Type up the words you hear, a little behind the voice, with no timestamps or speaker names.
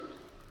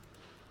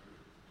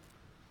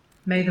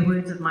May the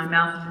words of my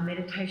mouth and the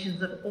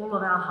meditations of all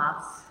of our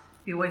hearts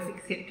be always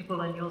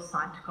acceptable in your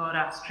sight, God,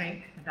 our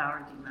strength and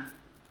our Redeemer.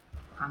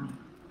 Amen.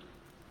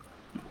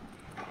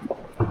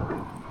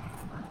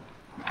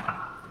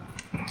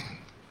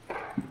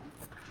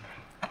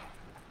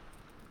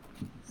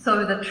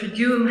 So the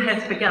Triduum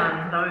has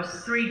begun, those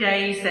 3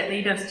 days that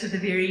lead us to the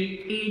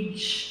very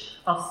edge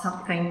of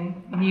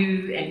something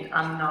new and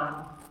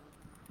unknown.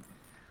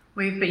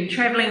 We've been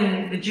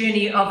travelling the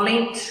journey of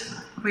Lent.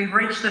 We've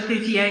reached the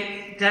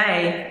 38th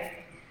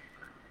day.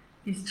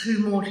 There's 2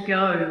 more to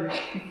go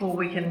before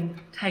we can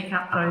take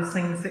up those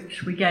things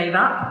which we gave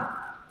up,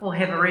 or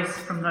have a rest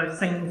from those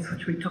things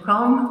which we took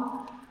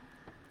on,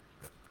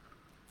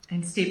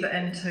 and step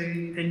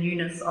into the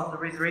newness of the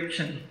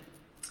resurrection.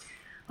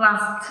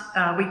 Last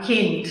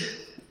weekend,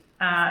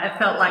 it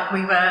felt like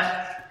we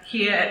were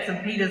here at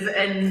St. Peter's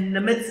in the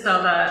midst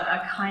of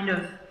a kind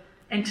of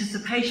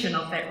anticipation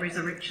of that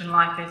resurrection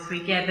life as we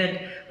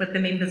gathered with the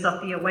members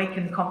of the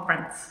Awaken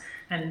Conference.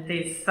 And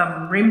there's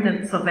some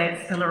remnants of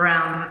that still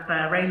around, with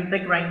the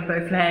big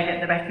rainbow flag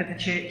at the back of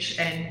the church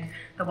and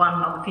the one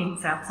on the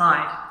fence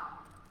outside.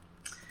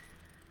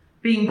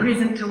 Being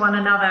present to one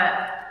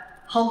another,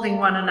 holding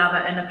one another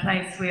in a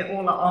place where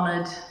all are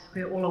honoured,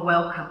 where all are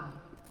welcome.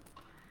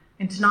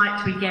 And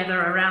tonight we gather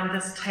around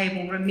this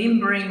table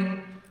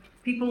remembering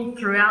people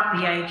throughout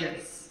the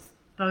ages,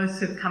 those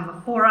who've come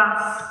before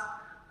us,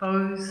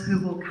 those who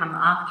will come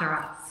after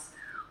us,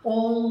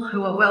 all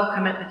who are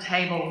welcome at the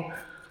table,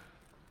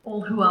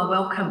 all who are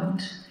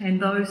welcomed, and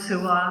those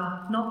who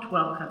are not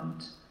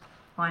welcomed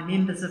by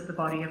members of the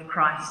body of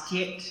Christ,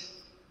 yet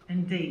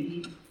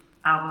indeed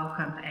are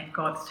welcome at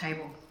God's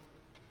table.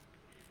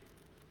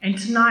 And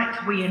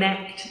tonight we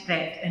enact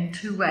that in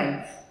 2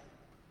 ways.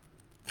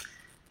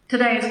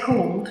 Today is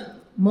called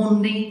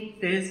Maundy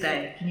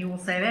Thursday. Can you all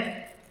say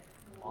that?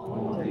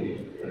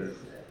 Maundy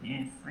Thursday.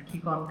 Yes, I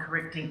keep on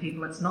correcting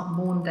people. It's not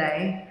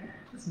Maunday,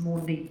 it's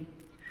Maundy.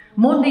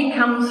 Maundy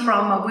comes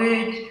from a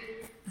word,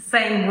 the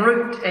same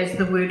root as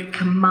the word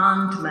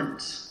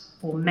commandment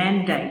or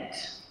mandate.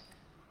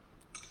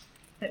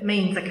 It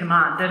means a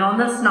command. And on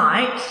this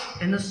night,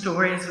 in the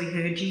story as we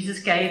heard, Jesus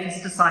gave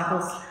his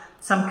disciples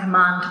some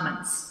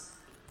commandments,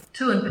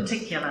 2 in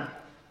particular.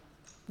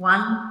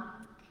 1,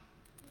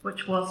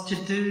 which was to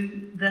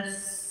do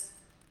this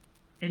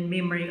in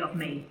memory of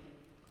me,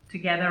 to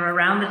gather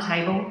around the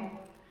table,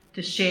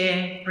 to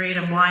share bread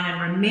and wine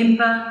and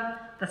remember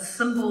the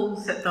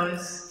symbols that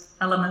those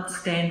elements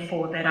stand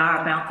for that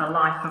are about the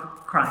life of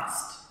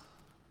Christ.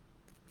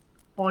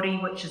 Body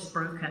which is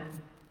broken,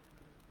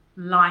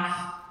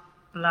 life,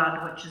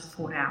 blood which is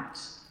poured out,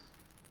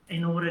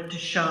 in order to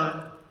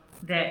show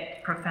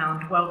that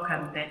profound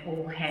welcome that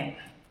all have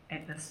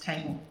at this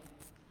table.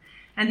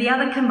 And the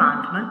other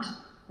commandment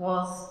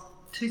was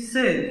to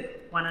serve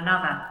one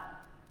another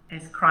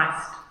as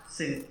Christ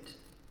served.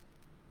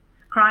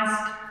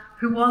 Christ,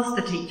 who was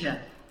the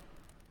teacher,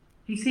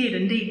 he said,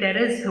 "Indeed, that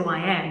is who I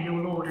am,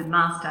 your Lord and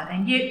Master.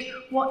 And yet,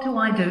 what do?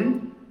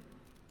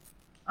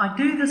 I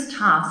do this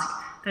task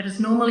that is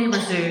normally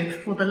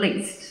reserved for the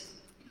least."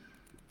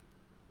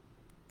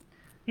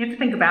 You have to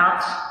think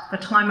about the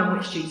time in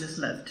which Jesus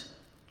lived.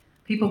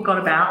 People got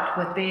about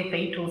with bare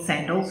feet or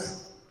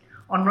sandals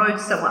on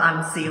roads that were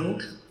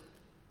unsealed.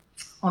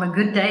 On a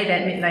good day,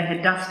 that meant they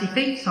had dusty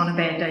feet. On a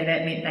bad day,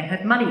 that meant they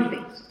had muddy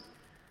feet.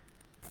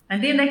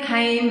 And then they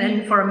came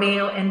in for a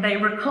meal and they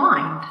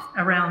reclined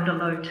around a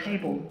low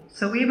table.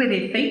 So where were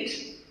their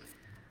feet?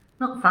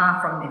 Not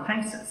far from their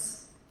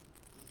faces.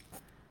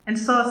 And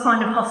so a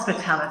sign of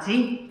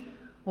hospitality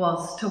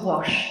was to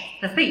wash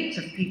the feet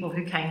of people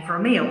who came for a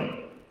meal.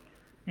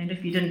 And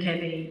if you didn't have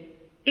any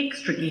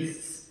extra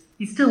guests,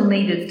 you still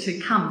needed to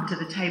come to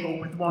the table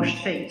with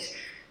washed feet.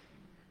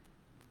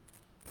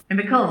 And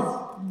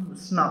because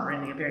it's not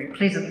really a very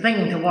pleasant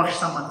thing to wash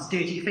someone's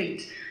dirty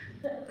feet,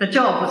 the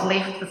job was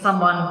left for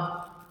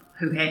someone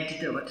who had to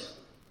do it.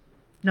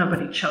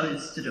 Nobody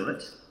chose to do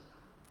it.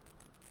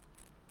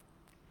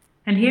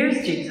 And here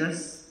is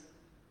Jesus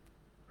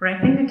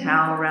wrapping a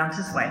towel around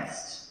his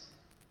waist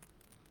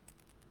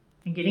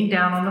and getting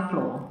down on the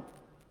floor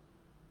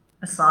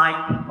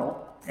beside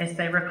people as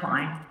they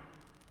recline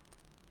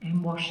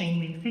and washing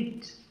their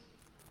feet.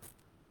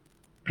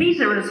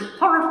 Peter is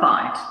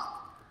horrified.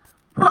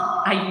 "What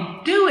are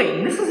you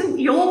doing? This isn't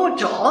your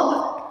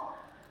job."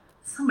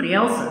 "Somebody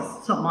else's.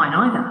 It's not mine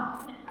either."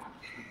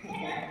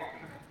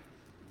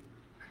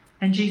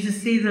 And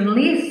Jesus says,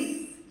 "Unless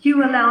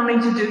you allow me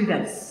to do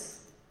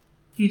this,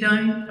 you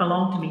don't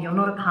belong to me. You're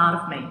not a part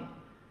of me."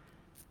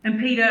 And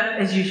Peter,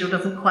 as usual,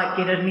 doesn't quite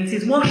get it, and he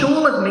says, "Wash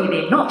all of me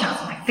then, not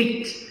just my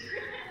feet."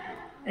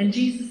 And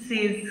Jesus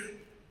says,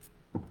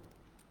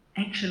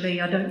 "Actually,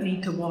 I don't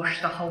need to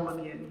wash the whole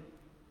of you.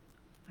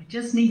 I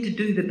just need to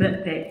do the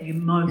bit that you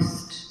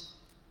most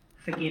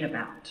forget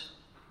about."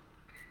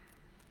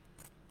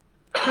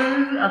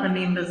 Who are the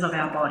members of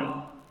our body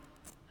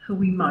who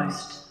we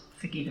most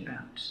forget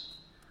about?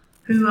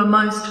 Who are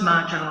most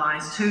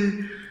marginalised?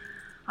 Who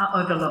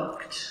are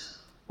overlooked?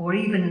 Or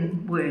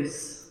even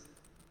worse,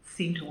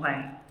 sent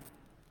away?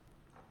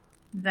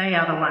 They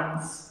are the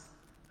ones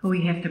who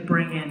we have to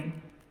bring in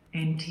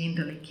and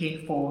tenderly care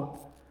for,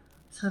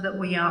 so that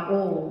we are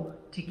all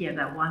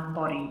together one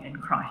body in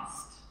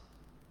Christ.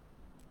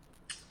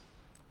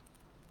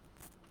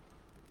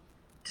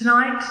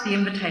 Tonight, the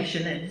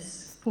invitation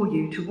is for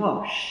you to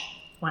wash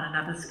one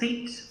another's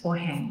feet or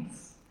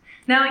hands.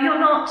 Now, you're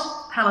not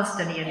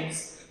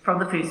Palestinians from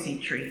the first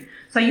century,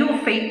 so your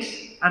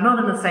feet are not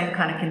in the same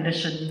kind of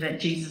condition that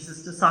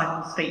Jesus'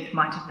 disciples' feet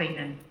might have been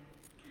in.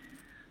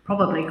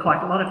 Probably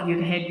quite a lot of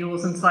you had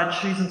yours inside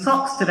shoes and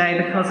socks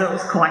today because it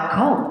was quite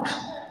cold.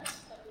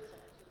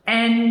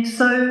 And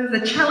so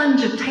the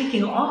challenge of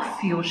taking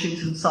off your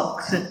shoes and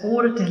socks in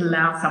order to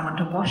allow someone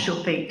to wash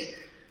your feet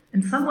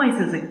in some ways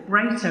is a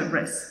greater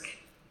risk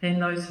than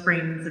those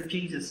friends of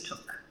Jesus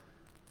took.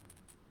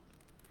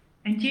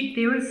 And yet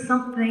there is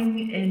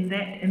something in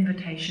that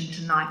invitation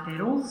tonight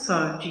that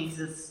also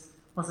Jesus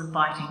was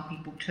inviting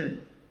people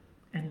to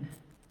in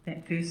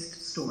that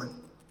first story,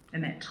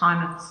 in that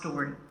time of the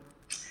story,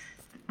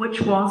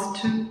 which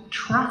was to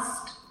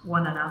trust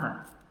one another,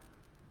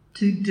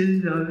 to do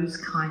those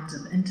kinds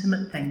of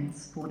intimate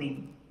things for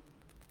them.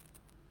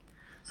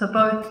 So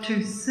both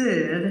to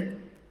serve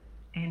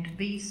and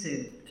be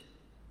served.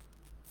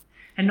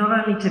 And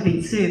not only to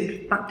be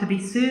served, but to be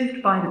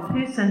served by the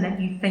person that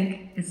you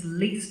think is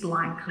least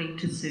likely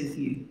to serve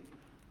you.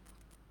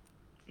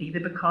 Either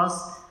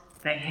because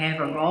they have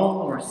a role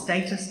or a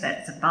status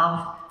that's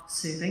above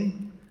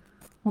serving,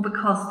 or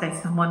because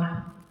they're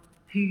someone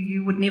who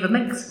you would never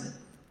mix with.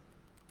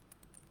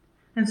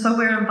 And so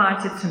we're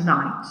invited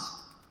tonight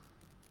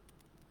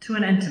to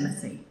an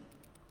intimacy,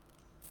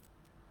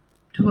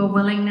 to a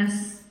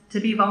willingness to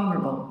be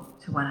vulnerable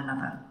to one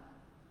another.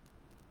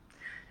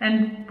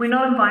 And we're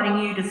not inviting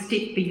you to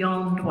step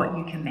beyond what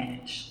you can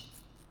manage,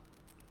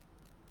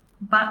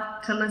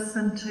 but to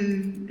listen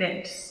to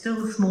that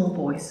still small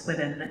voice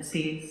within that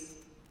says,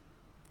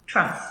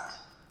 trust.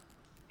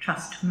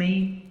 Trust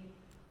me.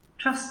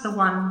 Trust the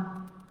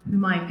one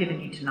whom I've given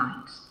you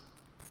tonight.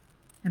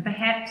 And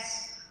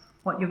perhaps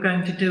what you're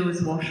going to do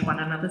is wash one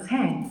another's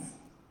hands.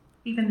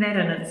 Even that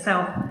in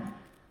itself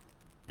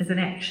is an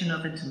action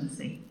of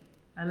intimacy,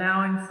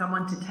 allowing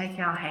someone to take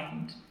our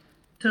hand,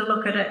 to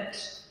look at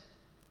it,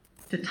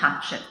 to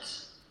touch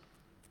it,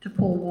 to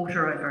pour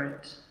water over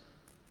it,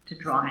 to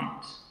dry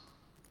it.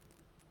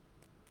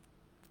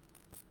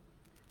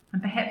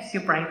 And perhaps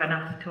you're brave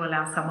enough to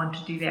allow someone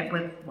to do that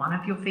with one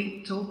of your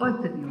feet or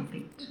both of your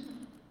feet.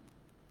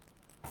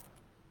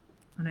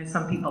 I know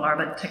some people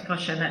are a bit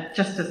ticklish and it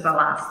just is the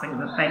last thing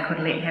that they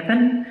could let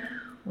happen,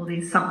 or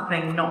there's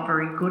something not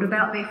very good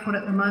about their foot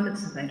at the moment,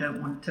 so they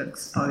don't want to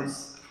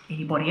expose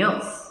anybody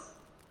else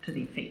to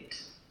their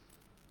feet.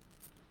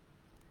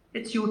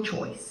 It's your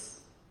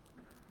choice.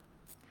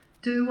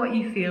 Do what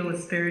you feel the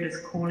Spirit is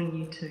calling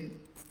you to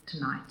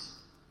tonight.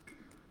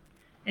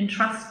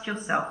 Entrust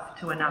yourself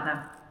to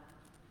another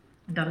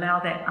and allow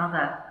that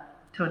other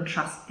to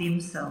entrust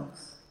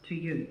themselves to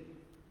you.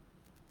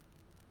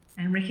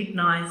 And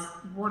recognise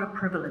what a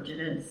privilege it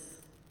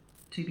is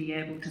to be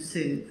able to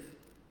serve.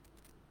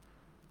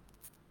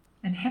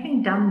 And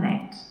having done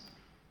that,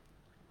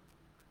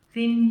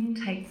 then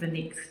take the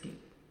next step.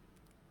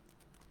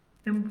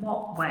 In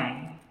what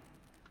way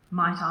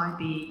might I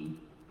be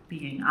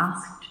being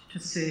asked to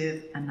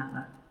serve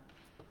another?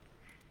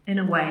 In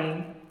a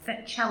way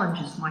that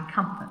challenges my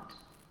comfort,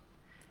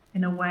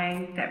 in a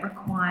way that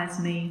requires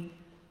me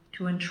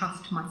to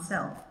entrust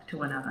myself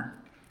to another.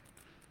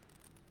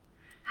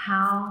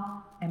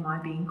 How am I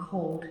being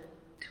called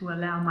to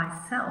allow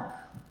myself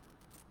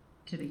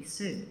to be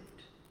served?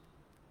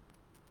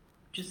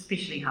 Which is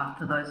especially hard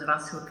for those of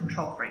us who are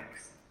control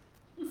freaks.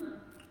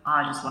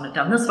 I just want it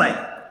done this way.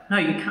 No,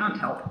 you can't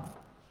help.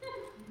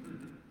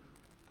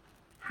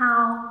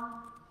 How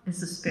is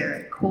the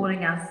Spirit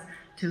calling us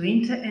to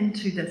enter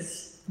into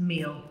this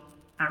meal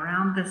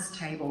around this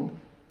table,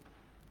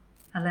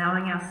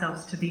 allowing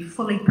ourselves to be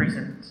fully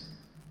present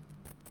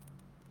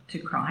to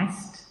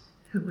Christ,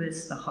 who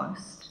is the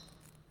host,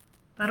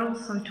 but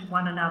also to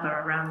one another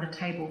around the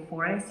table,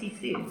 for as he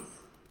says,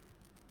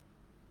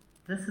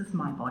 this is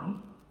my body,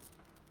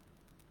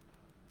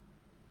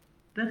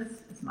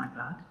 this is my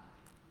blood,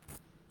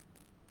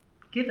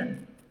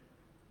 given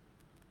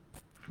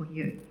for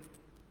you.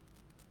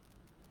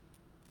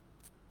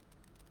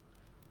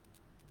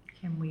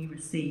 Can we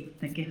receive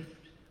the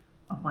gift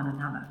of one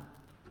another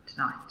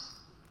tonight?